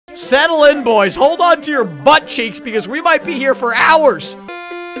Settle in, boys. Hold on to your butt cheeks because we might be here for hours.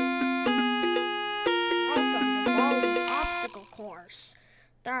 Welcome to Baldis' obstacle course.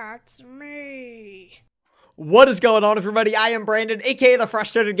 That's me. What is going on, everybody? I am Brandon, aka the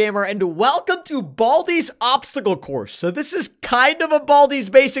Frustrated Gamer, and welcome to Baldis' obstacle course. So this is kind of a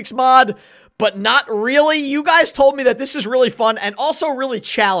Baldis Basics mod, but not really. You guys told me that this is really fun and also really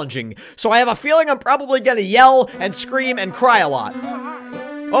challenging. So I have a feeling I'm probably gonna yell and scream and cry a lot.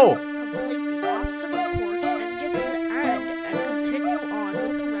 Oh. Complete the obstacle course and get to the end and continue on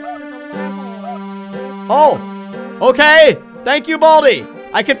with the rest of the levels. Oh. Okay. Thank you, Baldi.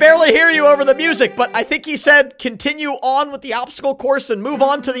 I could barely hear you over the music, but I think he said continue on with the obstacle course and move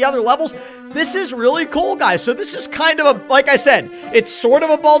on to the other levels. This is really cool, guys. So this is kind of a, like I said, it's sort of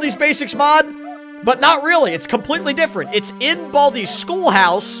a Baldis Basics mod, but not really. It's completely different. It's in Baldis'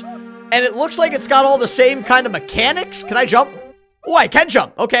 schoolhouse, and it looks like it's got all the same kind of mechanics. Can I jump? Oh, I can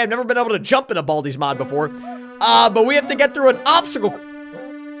jump. Okay, I've never been able to jump in a Baldis mod before. But we have to get through an obstacle.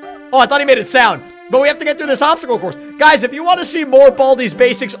 Oh, I thought he made it sound. But we have to get through this obstacle course. Guys, if you want to see more Baldis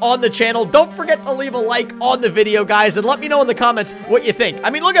Basics on the channel, don't forget to leave a like on the video, guys, and let me know in the comments what you think. I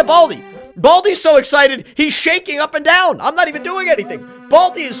mean, look at Baldi. Baldi's so excited, he's shaking up and down. I'm not even doing anything.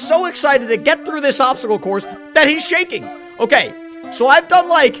 Baldi is so excited to get through this obstacle course that he's shaking. Okay, so I've done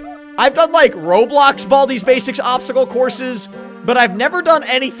like Roblox Baldis Basics obstacle courses, but I've never done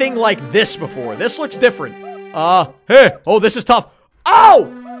anything like this before. This looks different. Hey, oh, this is tough.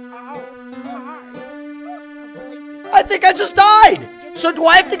 Oh! I think I just died. So do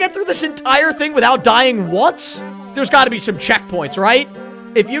I have to get through this entire thing without dying once? There's got to be some checkpoints, right?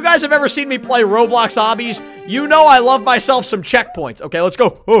 If you guys have ever seen me play Roblox obbies, you know I love myself some checkpoints. Okay, let's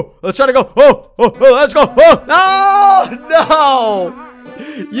go. Oh, let's try to go. Oh, let's go. Oh, no.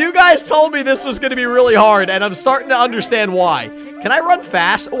 You guys told me this was going to be really hard, and I'm starting to understand why. Can I run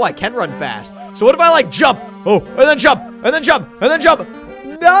fast? Oh, I can run fast. So what if I, like, jump? Oh, and then jump, and then jump, and then jump.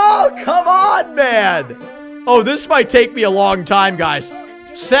 No, come on, man. Oh, this might take me a long time, guys.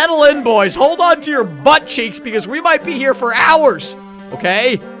 Settle in, boys. Hold on to your butt cheeks because we might be here for hours.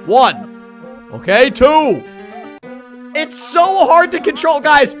 Okay, 1. Okay, 2. It's so hard to control,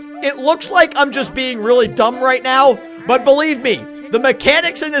 guys. It looks like I'm just being really dumb right now, but believe me, the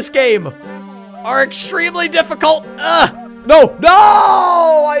mechanics in this game are extremely difficult. No,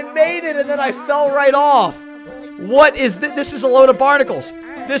 I made it and then I fell right off. What is this? This is a load of barnacles.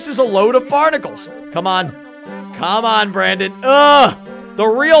 This is a load of barnacles. Come on. Come on, Brandon. The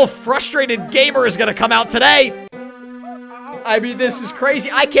real frustrated gamer is gonna come out today. I mean, this is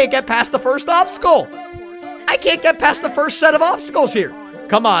crazy. I can't get past the first obstacle. I can't get past the first set of obstacles here.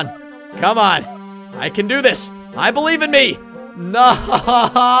 Come on. Come on. I can do this. I believe in me. No.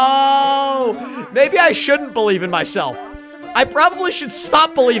 Maybe I shouldn't believe in myself. I probably should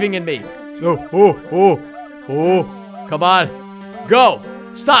stop believing in me. Oh. Come on. Go.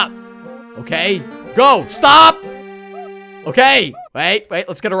 Stop. Okay. Go. Stop. Okay. Wait.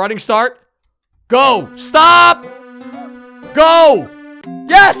 Let's get a running start. Go. Stop. Go.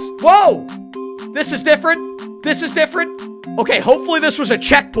 Yes. Whoa. This is different. This is different. Okay. Hopefully this was a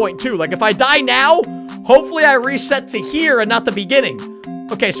checkpoint too. Like if I die now, hopefully I reset to here and not the beginning.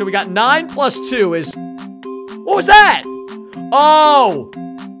 Okay. So we got 9 plus 2 is... What was that? Oh.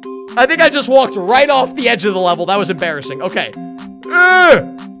 I think I just walked right off the edge of the level. That was embarrassing. Okay.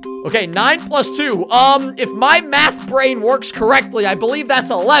 Okay, 9 plus 2. If my math brain works correctly, I believe that's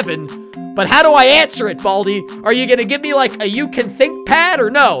 11. But how do I answer it, Baldi? Are you gonna give me, like, a you can think pad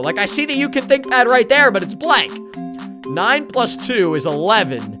or no? Like, I see the you can think pad right there, but it's blank. 9 plus 2 is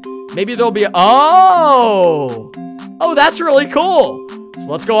 11. Maybe there'll be a... Oh! Oh, that's really cool.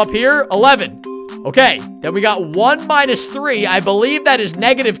 So let's go up here. 11. Okay, then we got 1 minus 3. I believe that is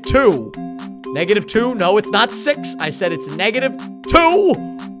negative 2. Negative 2? No, it's not 6. I said it's negative 2.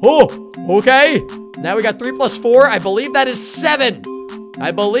 Oh, okay. Now we got 3 plus 4. I believe that is 7.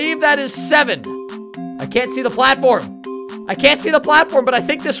 I believe that is 7. I can't see the platform. I can't see the platform, but I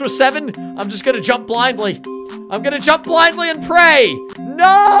think this was 7. I'm just gonna jump blindly. I'm gonna jump blindly and pray.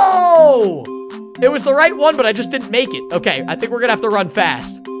 No! It was the right one, but I just didn't make it. Okay, I think we're gonna have to run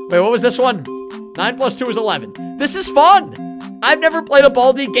fast. Wait, what was this one? 9 plus 2 is 11. This is fun. I've never played a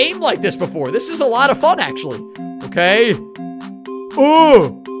Baldi game like this before. This is a lot of fun, actually. Okay.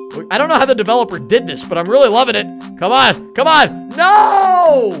 Ooh. I don't know how the developer did this, but I'm really loving it. Come on. Come on.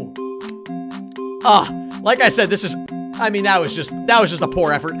 No! Like I said, this is... I mean, that was just a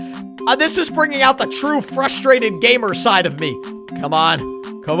poor effort. This is bringing out the true frustrated gamer side of me. Come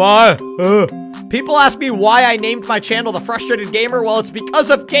on. Come on. People ask me why I named my channel The Frustrated Gamer. Well, it's because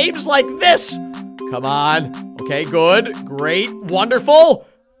of games like this. Come on. Okay, good. Great. Wonderful.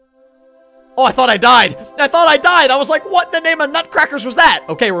 Oh, I thought I died. I thought I died. I was like, what in the name of nutcrackers was that?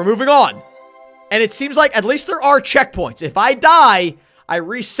 Okay, we're moving on. And it seems like at least there are checkpoints. If I die, I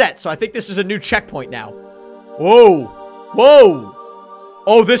reset. So I think this is a new checkpoint now. Whoa. Whoa.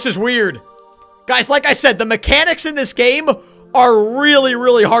 Oh, this is weird. Guys, like I said, the mechanics in this game are really,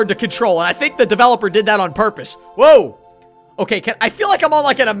 really hard to control. And I think the developer did that on purpose. Whoa. Okay, I feel like I'm on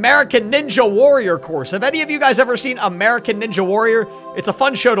like an American Ninja Warrior course. Have any of you guys ever seen American Ninja Warrior? It's a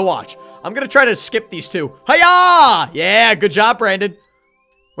fun show to watch. I'm gonna try to skip these two. Hiya! Yeah, good job, Brandon.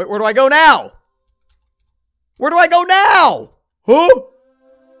 Wait, where do I go now? Where do I go now? Huh?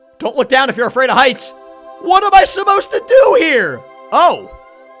 Don't look down if you're afraid of heights. What am I supposed to do here? Oh.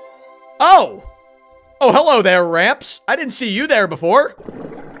 Oh. Oh, hello there, Ramps. I didn't see you there before.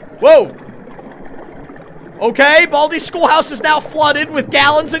 Whoa. Okay, Baldi's schoolhouse is now flooded with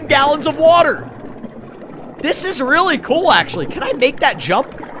gallons and gallons of water. This is really cool, actually. Can I make that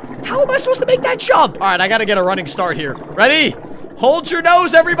jump? How am I supposed to make that jump? All right, I gotta get a running start here. Ready? Hold your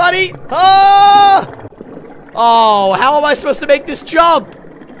nose, everybody. Ah! Oh, how am I supposed to make this jump?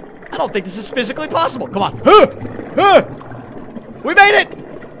 I don't think this is physically possible. Come on. We made it.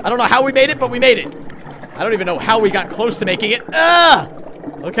 I don't know how we made it, but we made it. I don't even know how we got close to making it.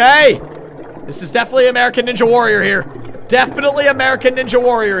 Okay. This is definitely American Ninja Warrior here. Definitely American Ninja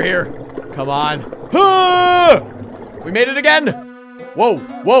Warrior here. Come on. We made it again. Whoa,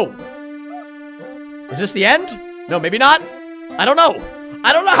 whoa. Is this the end? No, maybe not. I don't know.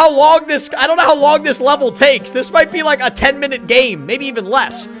 I don't know how long this level takes. This might be like a 10-minute game, maybe even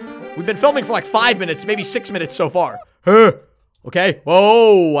less. We've been filming for like 5 minutes, maybe 6 minutes so far. Okay.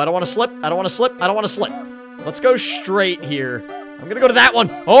 Whoa, I don't want to slip. I don't want to slip. I don't want to slip. Let's go straight here. I'm gonna go to that one.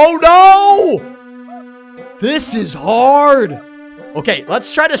 Oh no! This is hard. Okay,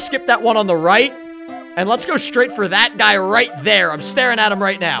 let's try to skip that one on the right. And let's go straight for that guy right there. I'm staring at him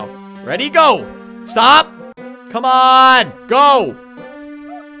right now. Ready? Go. Stop. Come on. Go.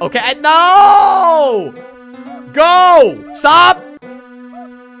 Okay, no! Go! Stop!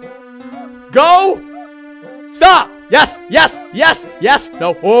 Go! Stop! Yes, yes, yes, yes!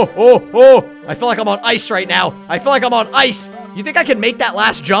 No, oh! I feel like I'm on ice right now. I feel like I'm on ice. You think I can make that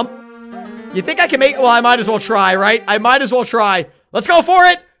last jump? You think I can make, well, I might as well try, right? I might as well try. Let's go for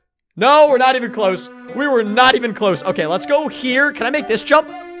it! No, we're not even close. We were not even close. Okay, let's go here. Can I make this jump?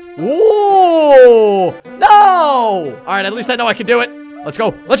 Ooh! No! Alright, at least I know I can do it. Let's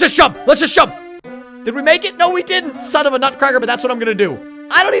go. Let's just jump. Let's just jump. Did we make it? No, we didn't. Son of a nutcracker, but that's what I'm going to do.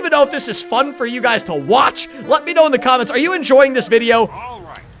 I don't even know if this is fun for you guys to watch. Let me know in the comments. Are you enjoying this video? All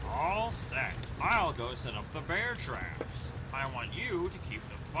right. All set. I'll go set up the bear traps. I want you to keep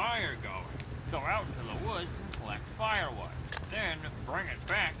the fire going. Go out into the woods and collect firewood. Then bring it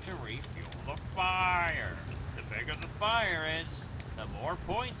back to refuel the fire. The bigger the fire is, the more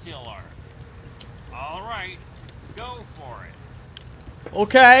points you'll earn. All right. Go for it.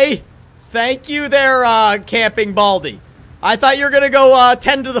 Okay. Thank you there, Camping Baldi. I thought you were gonna go,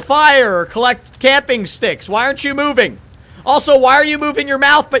 tend to the fire or collect camping sticks. Why aren't you moving? Also, why are you moving your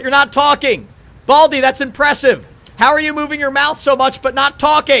mouth but you're not talking? Baldi, that's impressive. How are you moving your mouth so much but not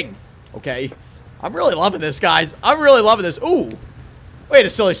talking? Okay. I'm really loving this, guys. I'm really loving this. Ooh. Wait a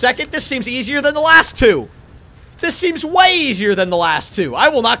silly second. This seems easier than the last two. This seems way easier than the last two. I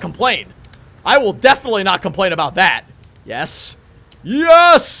will not complain. I will definitely not complain about that. Yes.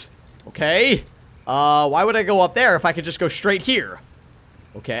 Yes! Okay. Why would I go up there if I could just go straight here?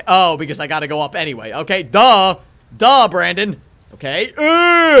 Okay. Oh, because I gotta go up anyway. Okay, duh. Duh, Brandon. Okay.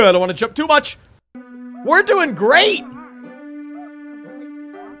 I don't want to jump too much. We're doing great!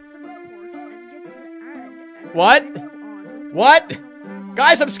 What? What?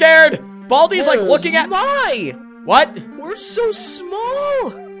 Guys, I'm scared! Baldi's like looking at- My! What? We're so small!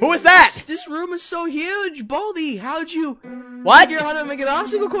 Who is that? This room is so huge! Baldi, how'd you What? figure out how to make an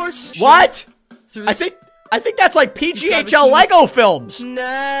obstacle course? What? Through I this- think that's like PGHL Lego films.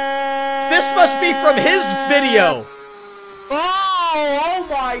 No. This must be from his video. Oh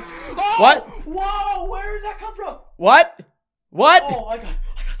my! Oh, What? Whoa! Where did that come from? What? What? Oh my god!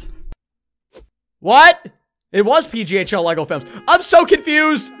 What? It was PGHL Lego films. I'm so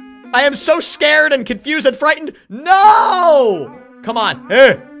confused. I am so scared and confused and frightened. No! Come on.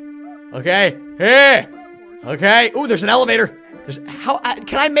 Hey. Okay. Hey. Okay. Ooh, there's an elevator. How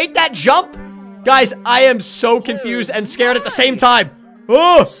can I make that jump? Guys, I am so confused and scared at the same time.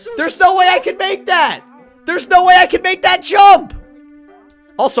 Oh, there's no way I can make that. There's no way I can make that jump.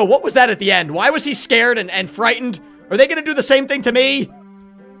 Also, what was that at the end? Why was he scared and frightened? Are they gonna do the same thing to me?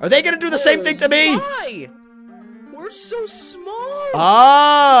 Are they gonna do the same thing to me? Why? We're so small.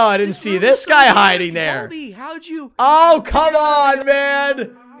 Oh, I didn't see this guy hiding there. Baldi, how'd you? Oh, come on,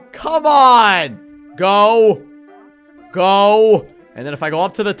 man. Come on. Go. Go. And then if I go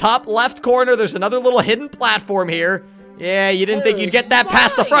up to the top left corner, there's another little hidden platform here. Yeah, you didn't think you'd get that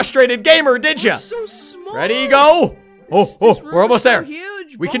past the frustrated gamer, did you? So small. Ready, go. Oh, we're almost there.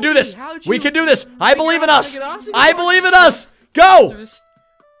 Huge. We can do this. How'd We you can do this. I believe in us. make it obstacle I course? believe in us. Go.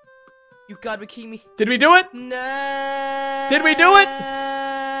 You gotta be kidding me. Did we do it? No. Did we do it?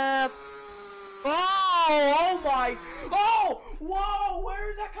 Oh my. Oh, whoa, where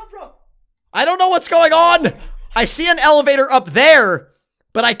did that come from? I don't know what's going on. I see an elevator up there,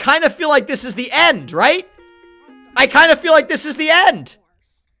 but I kind of feel like this is the end, right? I kind of feel like this is the end.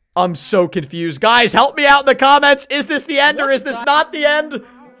 I'm so confused. Guys, help me out in the comments. Is this the end or is this not the end?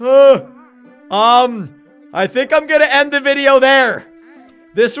 I think I'm gonna end the video there.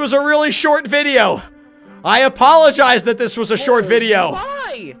 This was a really short video. I apologize that this was a short video.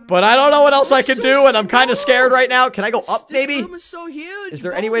 Why? But I don't know what else I can do, and I'm kind of scared right now. Can I go up, maybe? This room is so huge. Is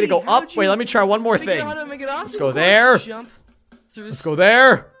there any way to go up? Wait, let me try one more figure thing. out how to make it Let's obstacle go there. course? Jump through Let's this- go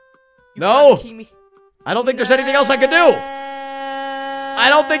there. You No. gotta be kidding me. I don't think there's anything else I can do. I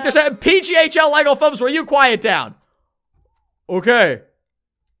don't think there's a PGHL Lego Thumbs. Will you quiet down? Okay.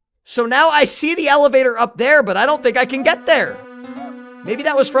 So now I see the elevator up there, but I don't think I can get there. Maybe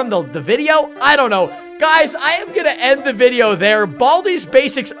that was from the video? I don't know. Guys, I am going to end the video there. Baldi's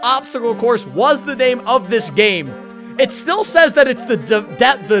Basics Obstacle Course was the name of this game. It still says that it's the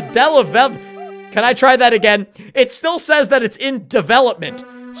Can I try that again? It still says that it's in development.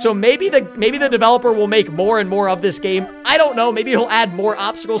 So maybe the developer will make more and more of this game. I don't know. Maybe he'll add more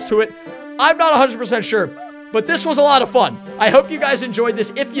obstacles to it. I'm not 100% sure. But this was a lot of fun. I hope you guys enjoyed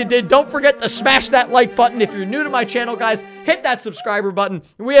this. If you did, don't forget to smash that like button. If you're new to my channel, guys, hit that subscriber button.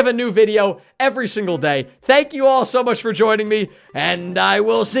 We have a new video every single day. Thank you all so much for joining me, and I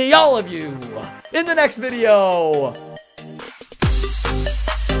will see all of you in the next video.